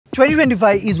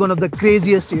2025 is one of the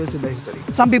craziest years in the history.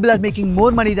 Some people are making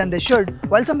more money than they should,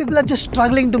 while some people are just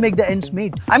struggling to make the ends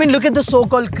meet. I mean, look at the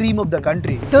so-called cream of the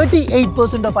country.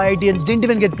 38% of IITians didn't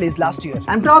even get placed last year,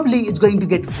 and probably it's going to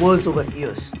get worse over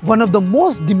years. One of the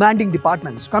most demanding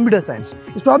departments, computer science,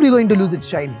 is probably going to lose its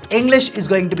shine. English is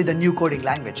going to be the new coding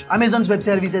language. Amazon's Web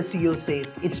Services CEO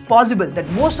says it's possible that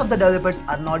most of the developers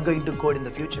are not going to code in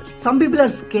the future. Some people are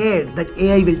scared that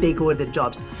AI will take over their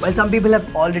jobs, while some people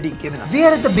have already given up. We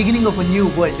are at the beginning of a new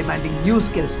world demanding new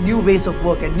skills, new ways of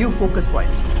work and new focus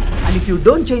points. And if you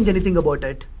don't change anything about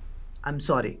it, I'm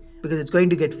sorry, because it's going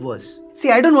to get worse.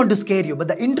 See, I don't want to scare you, but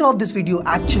the intro of this video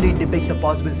actually depicts a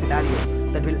possible scenario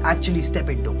that we'll actually step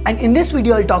into. And in this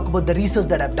video, I'll talk about the research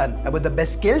that I've done about the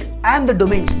best skills and the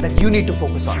domains that you need to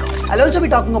focus on. I'll also be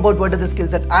talking about what are the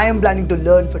skills that I am planning to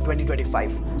learn for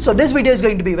 2025. So this video is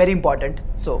going to be very important,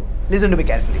 so listen to me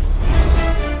carefully.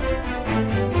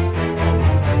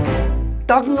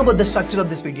 Talking about the structure of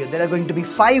this video, there are going to be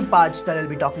 5 parts that I'll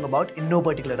be talking about in no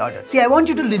particular order. See, I want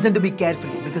you to listen to me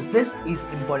carefully because this is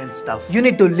important stuff. You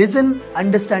need to listen,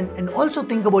 understand, and also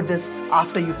think about this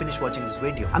after you finish watching this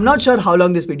video. I'm not sure how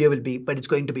long this video will be, but it's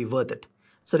going to be worth it.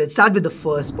 So let's start with the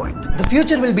first point. The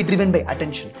future will be driven by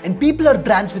attention, and people or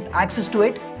brands with access to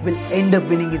it will end up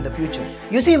winning in the future.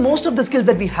 You see, most of the skills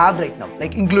that we have right now,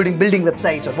 like including building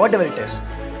websites or whatever it is,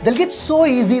 they'll get so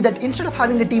easy that instead of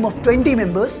having a team of 20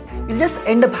 members, you'll just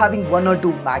end up having 1 or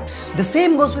 2 max. The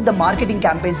same goes with the marketing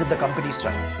campaigns that the companies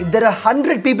run. If there are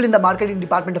 100 people in the marketing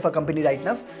department of a company right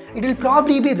now, it will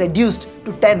probably be reduced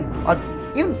to 10 or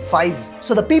even 5.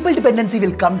 So the people dependency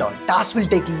will come down, tasks will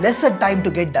take lesser time to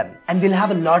get done, and we'll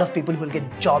have a lot of people who will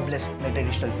get jobless in the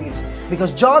traditional fields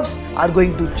because jobs are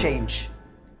going to change.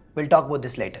 We'll talk about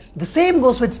this later. The same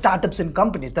goes with startups and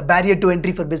companies. The barrier to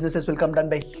entry for businesses will come down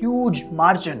by huge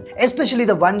margin, especially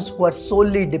the ones who are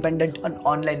solely dependent on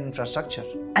online infrastructure.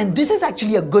 And this is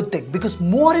actually a good thing because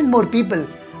more and more people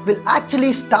will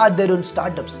actually start their own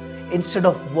startups instead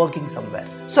of working somewhere.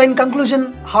 So in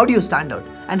conclusion, how do you stand out?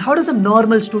 And how does a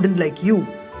normal student like you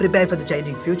prepare for the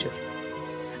changing future?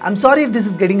 I'm sorry if this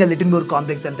is getting a little more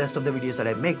complex than the rest of the videos that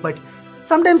I make, but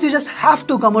sometimes you just have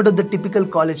to come out of the typical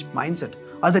college mindset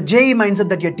or the JE mindset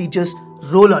that your teachers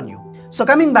roll on you. So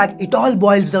coming back, it all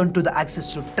boils down to the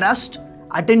access to trust,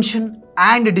 attention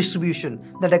and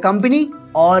distribution that a company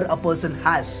or a person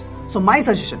has. So my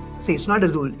suggestion, see, it's not a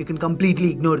rule, you can completely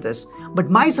ignore this,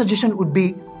 but my suggestion would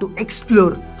be to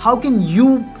explore how can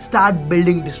you start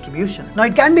building distribution. Now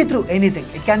it can be through anything.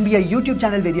 It can be a YouTube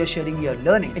channel where you're sharing your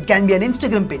learning. It can be an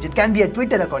Instagram page. It can be a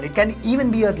Twitter account. It can even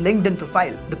be your LinkedIn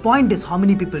profile. The point is how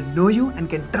many people know you and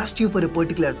can trust you for a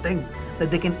particular thing that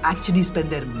they can actually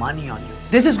spend their money on you.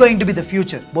 This is going to be the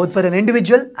future, both for an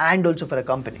individual and also for a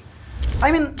company.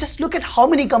 I mean, just look at how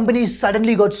many companies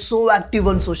suddenly got so active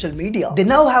on social media. They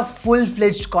now have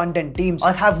full-fledged content teams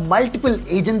or have multiple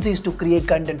agencies to create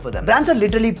content for them. Brands are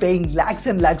literally paying lakhs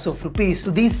and lakhs of rupees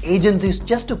to these agencies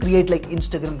just to create like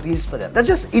Instagram reels for them. That's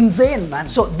just insane, man.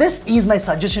 So this is my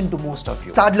suggestion to most of you.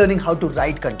 Start learning how to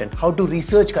write content, how to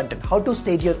research content, how to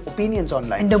state your opinions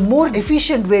online. And the more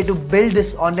efficient way to build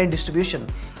this online distribution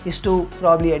is to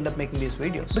probably end up making these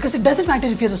videos. Because it doesn't matter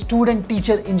if you're a student,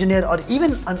 teacher, engineer or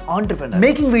even an entrepreneur.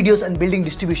 Making videos and building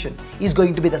distribution is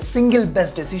going to be the single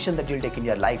best decision that you'll take in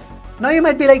your life. Now you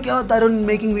might be like, oh Tharun,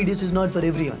 making videos is not for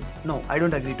everyone. No, I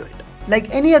don't agree to it.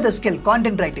 Like any other skill,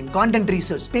 content writing, content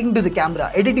research, speaking to the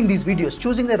camera, editing these videos,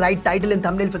 choosing the right title and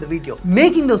thumbnail for the video,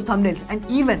 making those thumbnails and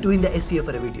even doing the SEO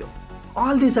for a video.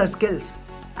 All these are skills.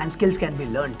 And skills can be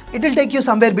learned. It will take you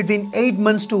somewhere between 8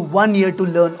 months to 1 year to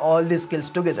learn all these skills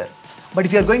together. But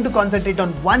if you are going to concentrate on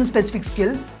one specific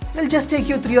skill, it will just take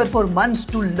you 3 or 4 months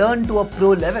to learn to a pro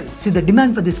level. See, the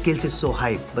demand for these skills is so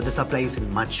high, but the supply isn't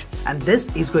much. And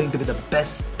this is going to be the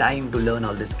best time to learn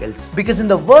all these skills. Because in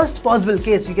the worst possible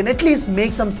case, you can at least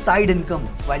make some side income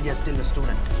while you're still a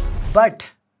student. But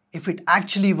if it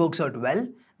actually works out well,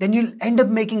 then you'll end up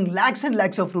making lakhs and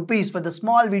lakhs of rupees for the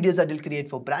small videos that you'll create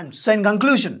for brands. So in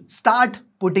conclusion, start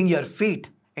putting your feet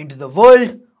into the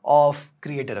world of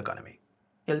creator economy.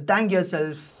 You'll thank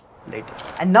yourself later.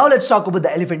 And now let's talk about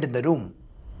the elephant in the room,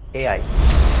 AI.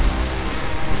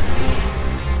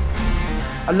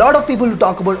 A lot of people who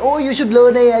talk about, oh, you should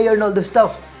learn AI and all this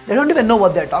stuff, they don't even know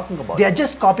what they're talking about. They are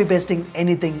just copy pasting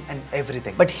anything and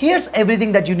everything. But here's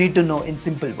everything that you need to know in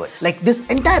simple words. Like this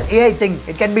entire AI thing,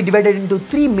 it can be divided into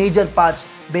 3 major parts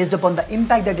based upon the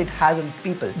impact that it has on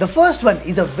people. The first one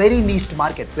is a very niche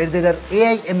market where there are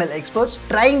AI ML experts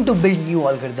trying to build new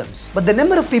algorithms. But the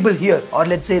number of people here, or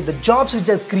let's say the jobs which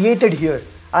are created here,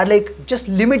 are like just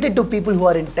limited to people who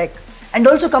are in tech. And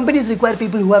also companies require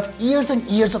people who have years and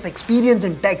years of experience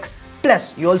in tech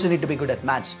Plus, you also need to be good at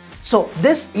maths. So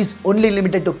this is only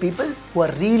limited to people who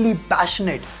are really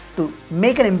passionate to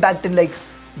make an impact in like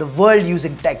the world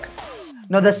using tech.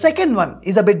 Now the second one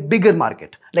is a bit bigger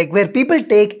market, like where people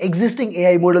take existing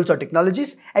AI models or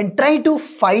technologies and try to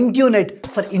fine tune it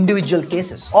for individual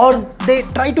cases, or they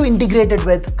try to integrate it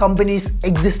with companies'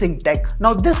 existing tech.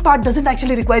 Now this part doesn't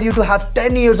actually require you to have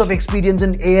 10 years of experience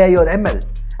in AI or ML,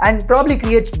 and probably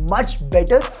creates much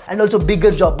better and also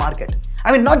bigger job market.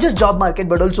 I mean, not just job market,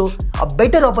 but also a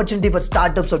better opportunity for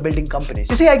startups or building companies.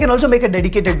 You see, I can also make a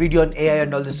dedicated video on AI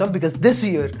and all this stuff because this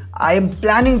year I am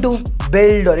planning to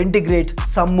build or integrate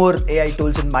some more AI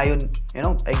tools in my own,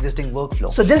 existing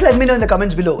workflow. So just let me know in the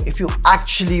comments below if you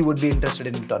actually would be interested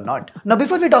in it or not. Now,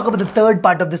 before we talk about the third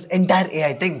part of this entire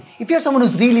AI thing, if you're someone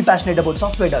who's really passionate about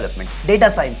software development, data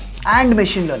science, and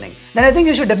machine learning, then I think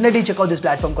you should definitely check out this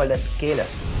platform called as Scalar.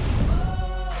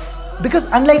 Because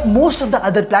unlike most of the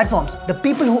other platforms, the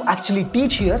people who actually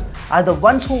teach here are the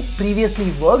ones who previously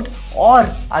worked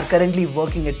or are currently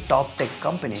working at top tech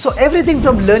companies. So everything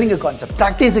from learning a concept,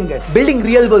 practicing it, building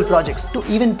real world projects, to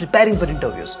even preparing for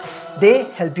interviews, they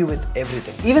help you with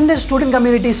everything. Even their student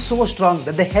community is so strong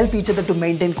that they help each other to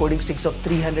maintain coding streaks of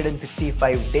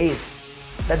 365 days.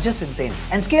 That's just insane.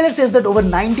 And Scalar says that over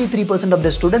 93% of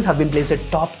their students have been placed at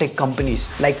top tech companies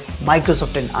like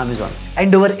Microsoft and Amazon.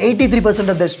 And over 83%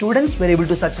 of their students were able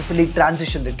to successfully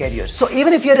transition their careers. So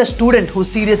even if you're a student who's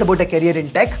serious about a career in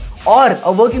tech, or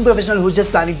a working professional who's just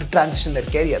planning to transition their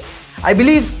career, I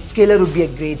believe Scalar would be a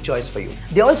great choice for you.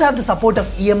 They also have the support of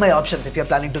EMI options if you're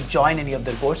planning to join any of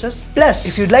their courses. Plus,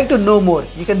 if you'd like to know more,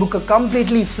 you can book a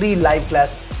completely free live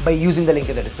class by using the link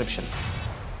in the description.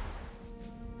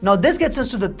 Now this gets us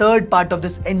to the third part of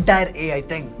this entire AI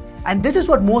thing. And this is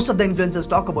what most of the influencers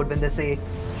talk about when they say,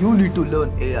 you need to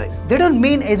learn AI. They don't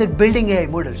mean either building AI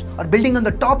models or building on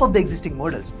the top of the existing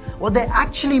models. What they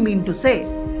actually mean to say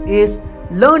is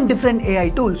learn different AI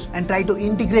tools and try to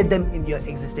integrate them in your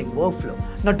existing workflow.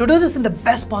 Now to do this in the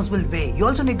best possible way, you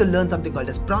also need to learn something called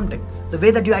as prompting. The way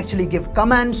that you actually give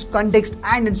commands, context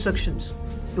and instructions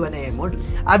to an AI model.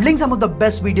 I've linked some of the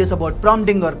best videos about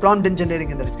prompting or prompt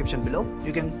engineering in the description below.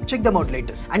 You can check them out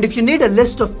later. And if you need a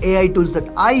list of AI tools that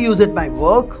I use at my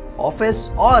work, office,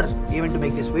 or even to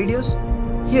make these videos,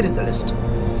 here is the list.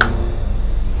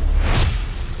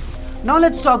 Now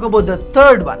let's talk about the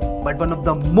third one, but one of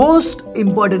the most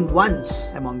important ones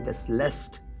among this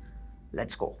list.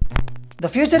 Let's go. The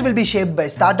future will be shaped by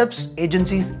startups,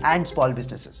 agencies, and small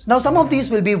businesses. Now, some of these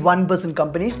will be one-person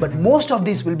companies, but most of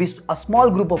these will be a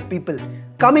small group of people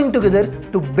coming together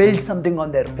to build something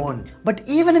on their own. But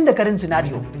even in the current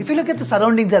scenario, if you look at the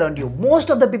surroundings around you, most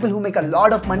of the people who make a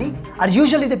lot of money are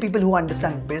usually the people who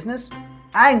understand business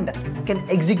and can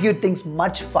execute things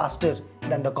much faster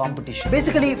than the competition.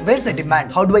 Basically, where's the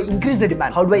demand? How do I increase the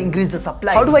demand? How do I increase the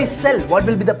supply? How do I sell? What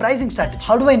will be the pricing strategy?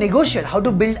 How do I negotiate? How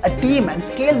to build a team and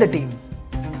scale the team?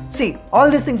 See, all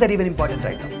these things are even important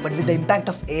right now, but with the impact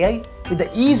of AI, with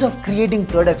the ease of creating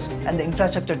products and the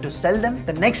infrastructure to sell them,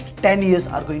 the next 10 years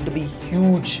are going to be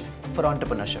huge for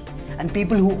entrepreneurship. And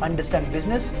people who understand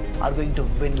business are going to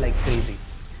win like crazy.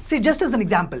 See, just as an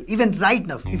example, even right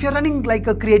now, if you're running like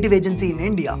a creative agency in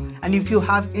India, and if you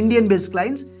have Indian-based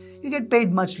clients, you get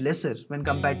paid much lesser when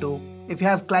compared to if you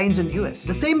have clients in US.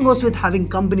 The same goes with having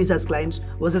companies as clients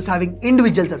versus having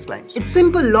individuals as clients. It's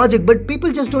simple logic, but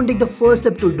people just don't take the first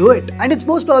step to do it. And it's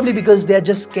most probably because they're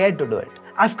just scared to do it.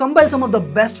 I've compiled some of the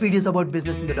best videos about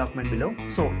business in the document below,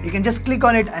 so you can just click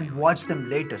on it and watch them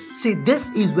later. See,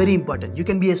 this is very important. You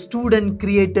can be a student,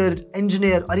 creator,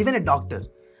 engineer, or even a doctor.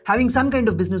 Having some kind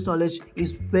of business knowledge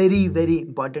is very, very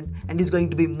important and is going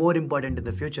to be more important in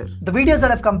the future. The videos that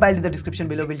I've compiled in the description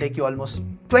below will take you almost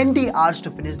 20 hours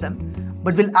to finish them,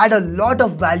 but will add a lot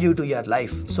of value to your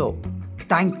life. So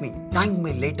thank me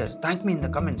later, thank me in the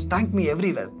comments, thank me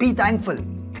everywhere, be thankful.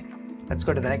 Let's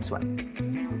go to the next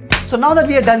one. So now that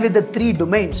we are done with the 3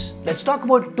 domains, let's talk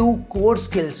about 2 core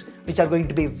skills which are going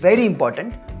to be very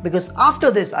important, because after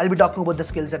this I'll be talking about the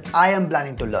skills that I am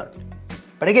planning to learn.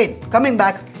 But again, coming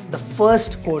back, the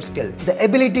first core skill, the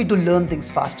ability to learn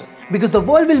things faster. Because the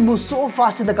world will move so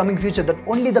fast in the coming future that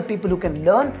only the people who can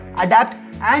learn, adapt,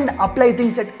 and apply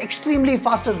things at extremely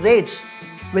faster rates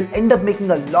will end up making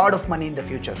a lot of money in the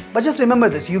future. But just remember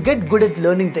this, you get good at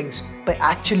learning things by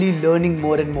actually learning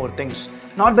more and more things,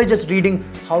 not by just reading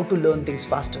how to learn things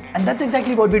faster. And that's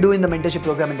exactly what we do in the mentorship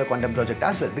program in the Quantum Project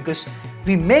as well, because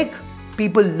we make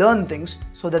people learn things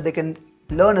so that they can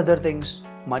learn other things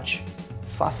much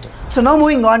faster. So now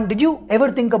moving on, did you ever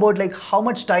think about like how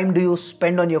much time do you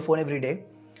spend on your phone every day?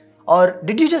 Or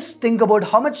did you just think about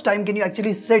how much time can you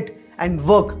actually sit and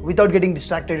work without getting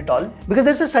distracted at all? Because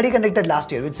there's a study conducted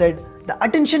last year which said the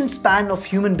attention span of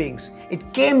human beings,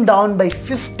 it came down by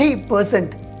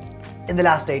 50% in the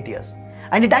last 8 years.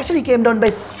 And it actually came down by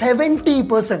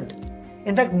 70%.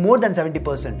 In fact, more than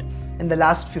 70% in the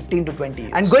last 15 to 20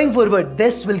 years. And going forward,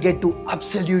 this will get to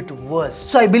absolute worst.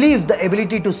 So I believe the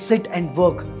ability to sit and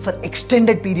work for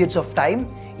extended periods of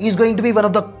time is going to be one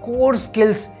of the core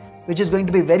skills which is going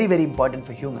to be very, very important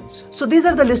for humans. So these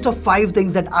are the list of 5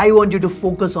 things that I want you to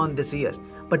focus on this year.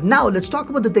 But now let's talk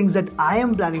about the things that I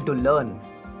am planning to learn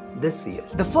this year.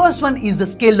 The first one is the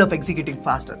skill of executing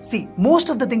faster. See, most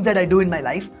of the things that I do in my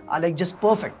life are like just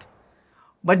perfect.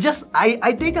 But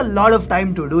I take a lot of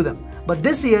time to do them. But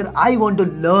this year, I want to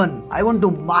learn, I want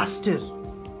to master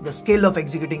the skill of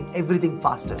executing everything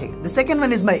faster. The second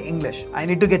one is my English. I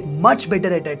need to get much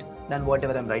better at it than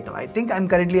whatever I'm right now. I think I'm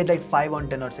currently at like 5 on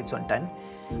 10 or 6 on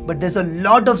 10. But there's a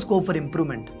lot of scope for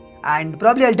improvement. And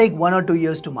probably I'll take 1 or 2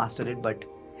 years to master it. But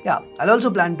yeah, I'll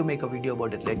also plan to make a video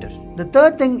about it later. The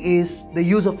third thing is the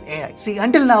use of AI. See,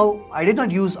 until now, I did not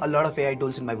use a lot of AI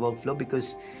tools in my workflow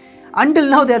because until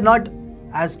now, they're not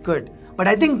as good. But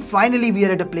I think finally we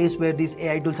are at a place where these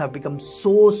AI tools have become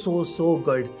so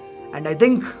good. And I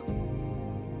think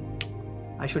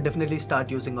I should definitely start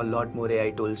using a lot more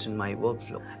AI tools in my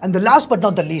workflow. And the last but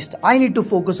not the least, I need to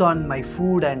focus on my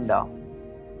food and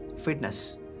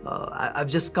fitness. I've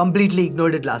just completely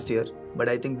ignored it last year. But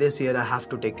I think this year I have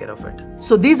to take care of it.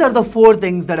 So these are the 4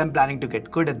 things that I'm planning to get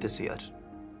good at this year.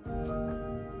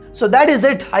 So that is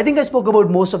it. I think I spoke about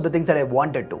most of the things that I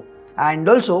wanted to. And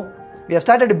also, we have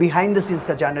started a behind the scenes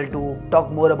channel to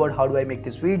talk more about how do I make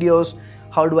these videos,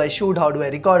 how do I shoot, how do I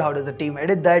record, how does the team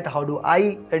edit that, how do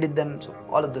I edit them, so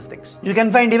all of those things. You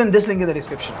can find even this link in the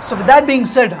description. So with that being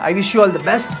said, I wish you all the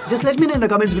best. Just let me know in the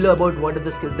comments below about what are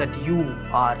the skills that you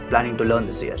are planning to learn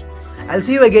this year. I'll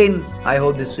see you again. I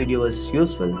hope this video was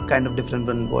useful, kind of different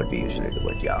from what we usually do,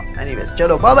 but yeah. Anyways,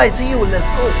 chalo, bye bye, see you, let's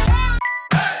go.